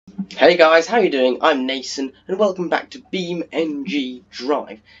Hey guys, how you doing? I'm Nathan and welcome back to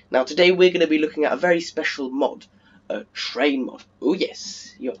BeamNG.Drive. Now today we're going to be looking at a very special mod, a train mod. Oh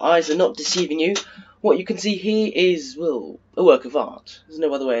yes, your eyes are not deceiving you. What you can see here is, well, a work of art. There's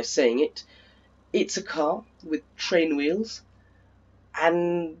no other way of saying it. It's a car with train wheels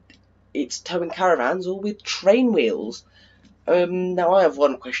and it's towing caravans all with train wheels. Now I have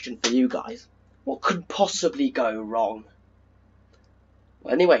one question for you guys. What could possibly go wrong?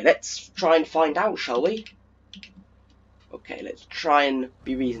 Well, anyway, let's try and find out, shall we? Okay, let's try and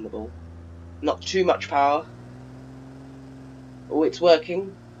be reasonable. Not too much power. Oh, it's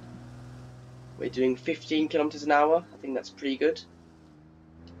working. We're doing 15 kilometers an hour. I think that's pretty good.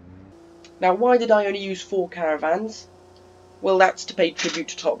 Now, why did I only use 4 caravans? Well, that's to pay tribute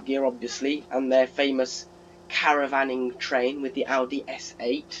to Top Gear, obviously, and their famous caravanning train with the Audi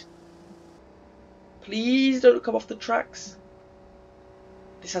S8. Please don't come off the tracks.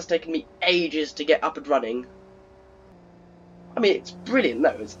 This has taken me ages to get up and running. I mean, it's brilliant,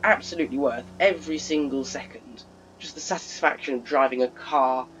 though. It's absolutely worth every single second. Just the satisfaction of driving a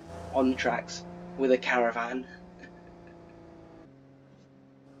car on tracks with a caravan.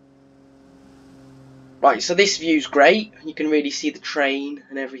 Right, so this view's great. You can really see the train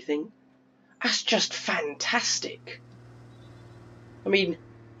and everything. That's just fantastic. I mean,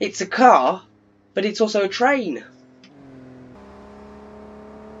 it's a car, but it's also a train.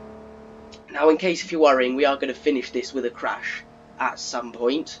 Now, in case if you're worrying, we are going to finish this with a crash at some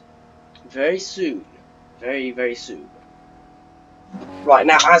point. Very soon. Very, very soon. Right,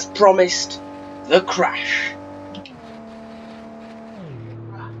 now, as promised, the crash.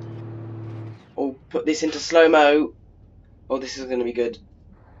 I'll put this into slow-mo. Oh, this is going to be good.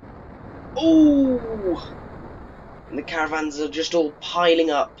 Oh! And the caravans are just all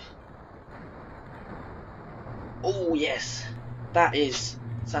piling up. Oh, yes. That is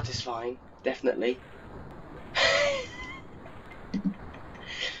satisfying. Definitely.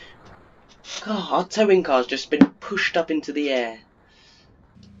 God, our towing car's just been pushed up into the air.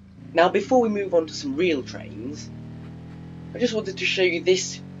 Now, before we move on to some real trains, I just wanted to show you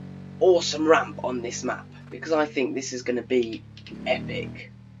this awesome ramp on this map, because I think this is going to be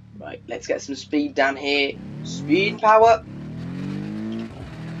epic. Right, let's get some speed down here. Speed power.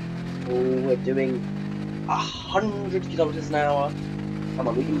 Oh, we're doing 100 kilometers an hour. Come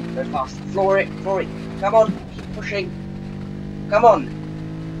on, we can go fast. Floor it, floor it. Come on, keep pushing. Come on.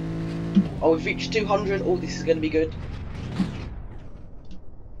 Oh, we've reached 200. Oh, this is going to be good.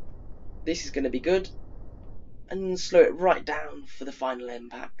 This is going to be good. And slow it right down for the final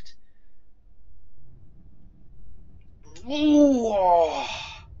impact. Ooh.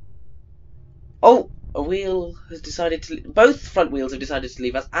 Oh, a wheel has decided to... Both front wheels have decided to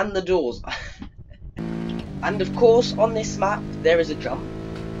leave us, and the doors. And of course, on this map, there is a jump.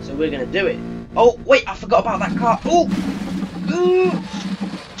 So we're going to do it. Oh, wait, I forgot about that car. Oh! Ooh!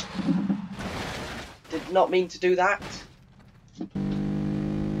 Did not mean to do that.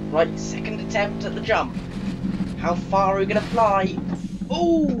 Right, second attempt at the jump. How far are we going to fly?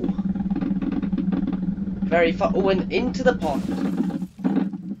 Oh! Very far. Oh, and into the pond.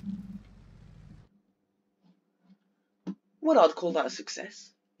 Well, I'd call that a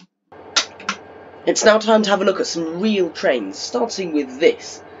success. It's now time to have a look at some real trains, starting with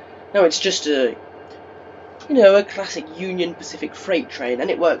this. Now, it's just a classic Union Pacific freight train,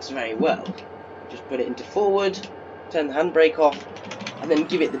 and it works very well. Just put it into forward, turn the handbrake off, and then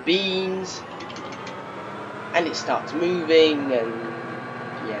give it the beans, and it starts moving, and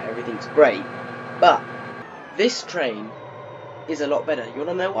yeah, everything's great. But this train is a lot better. You want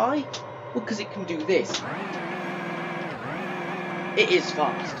to know why? Well, because it can do this. It is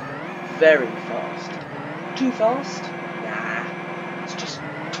fast. Very fast. Too fast? Nah. It's just...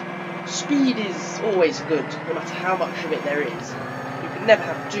 Speed is always good, no matter how much of it there is. You can never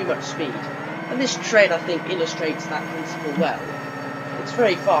have too much speed. And this train, I think, illustrates that principle well. It's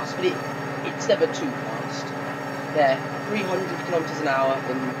very fast, but it's never too fast. There, 300 kilometers an hour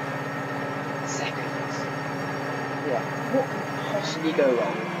in seconds. Yeah, what could possibly go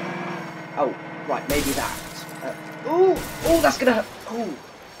wrong? Oh, right, maybe that. Oh, that's gonna hurt. Oh.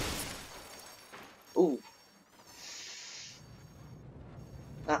 Ooh.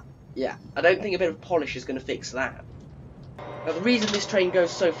 Yeah, I don't think a bit of polish is going to fix that. Now, the reason this train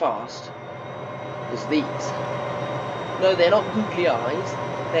goes so fast is these. No, they're not googly eyes.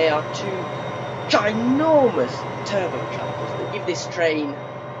 They are 2 ginormous turbochargers that give this train,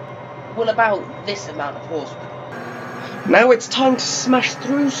 well, about this amount of horsepower. Now it's time to smash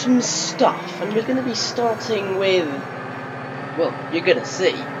through some stuff, and we're going to be starting with, well, you're going to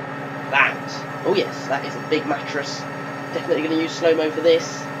see that. Oh yes, that is a big mattress. Definitely going to use slow-mo for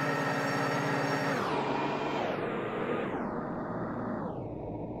this.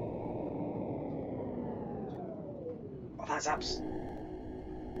 That's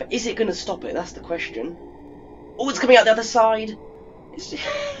But is it going to stop it? That's the question. Oh, it's coming out the other side. It's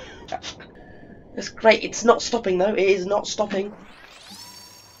That's great. It's not stopping though. It is not stopping.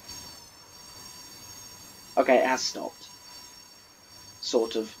 Okay, it has stopped.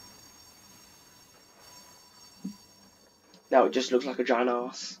 Sort of. Now it just looks like a giant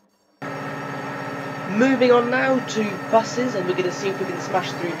arse. Moving on now to buses, and we're going to see if we can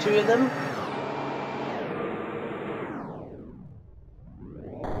smash through 2 of them.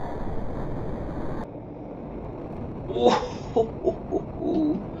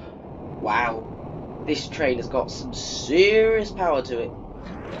 Wow, this train has got some serious power to it.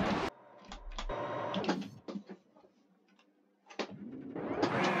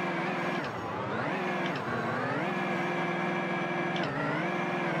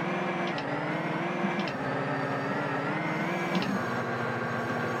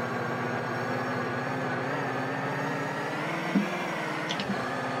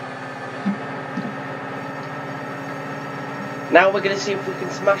 Now we're going to see if we can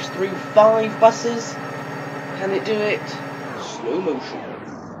smash through 5 buses. Can it do it? Slow motion.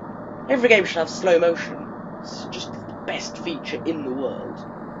 Every game should have slow motion. It's just the best feature in the world.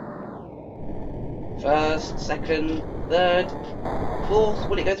 First, second, third, fourth.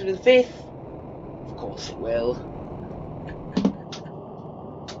 Will it go through the 5th? Of course it will.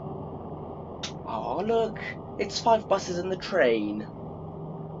 Oh look, it's 5 buses and the train.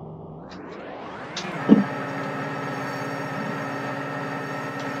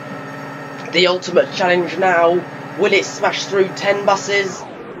 The ultimate challenge now. Will it smash through 10 buses?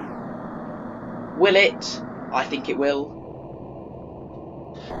 Will it? I think it will.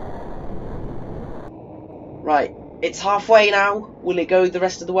 Right, it's halfway now. Will it go the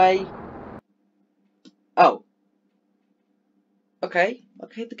rest of the way? Oh. Okay,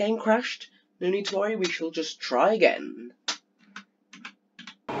 the game crashed. No need to worry, we shall just try again.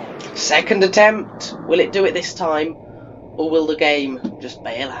 Second attempt. Will it do it this time? Or will the game just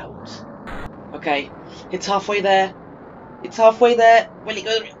bail out? Okay, it's halfway there. It's halfway there. Will it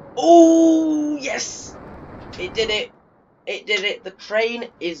go? Oh, yes! It did it. It did it. The train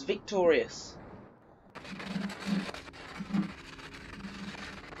is victorious.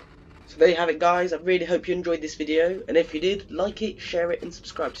 So there you have it, guys. I really hope you enjoyed this video. And if you did, like it, share it, and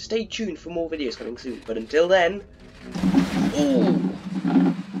subscribe to stay tuned for more videos coming soon. But until then, ooh,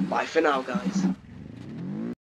 bye for now, guys.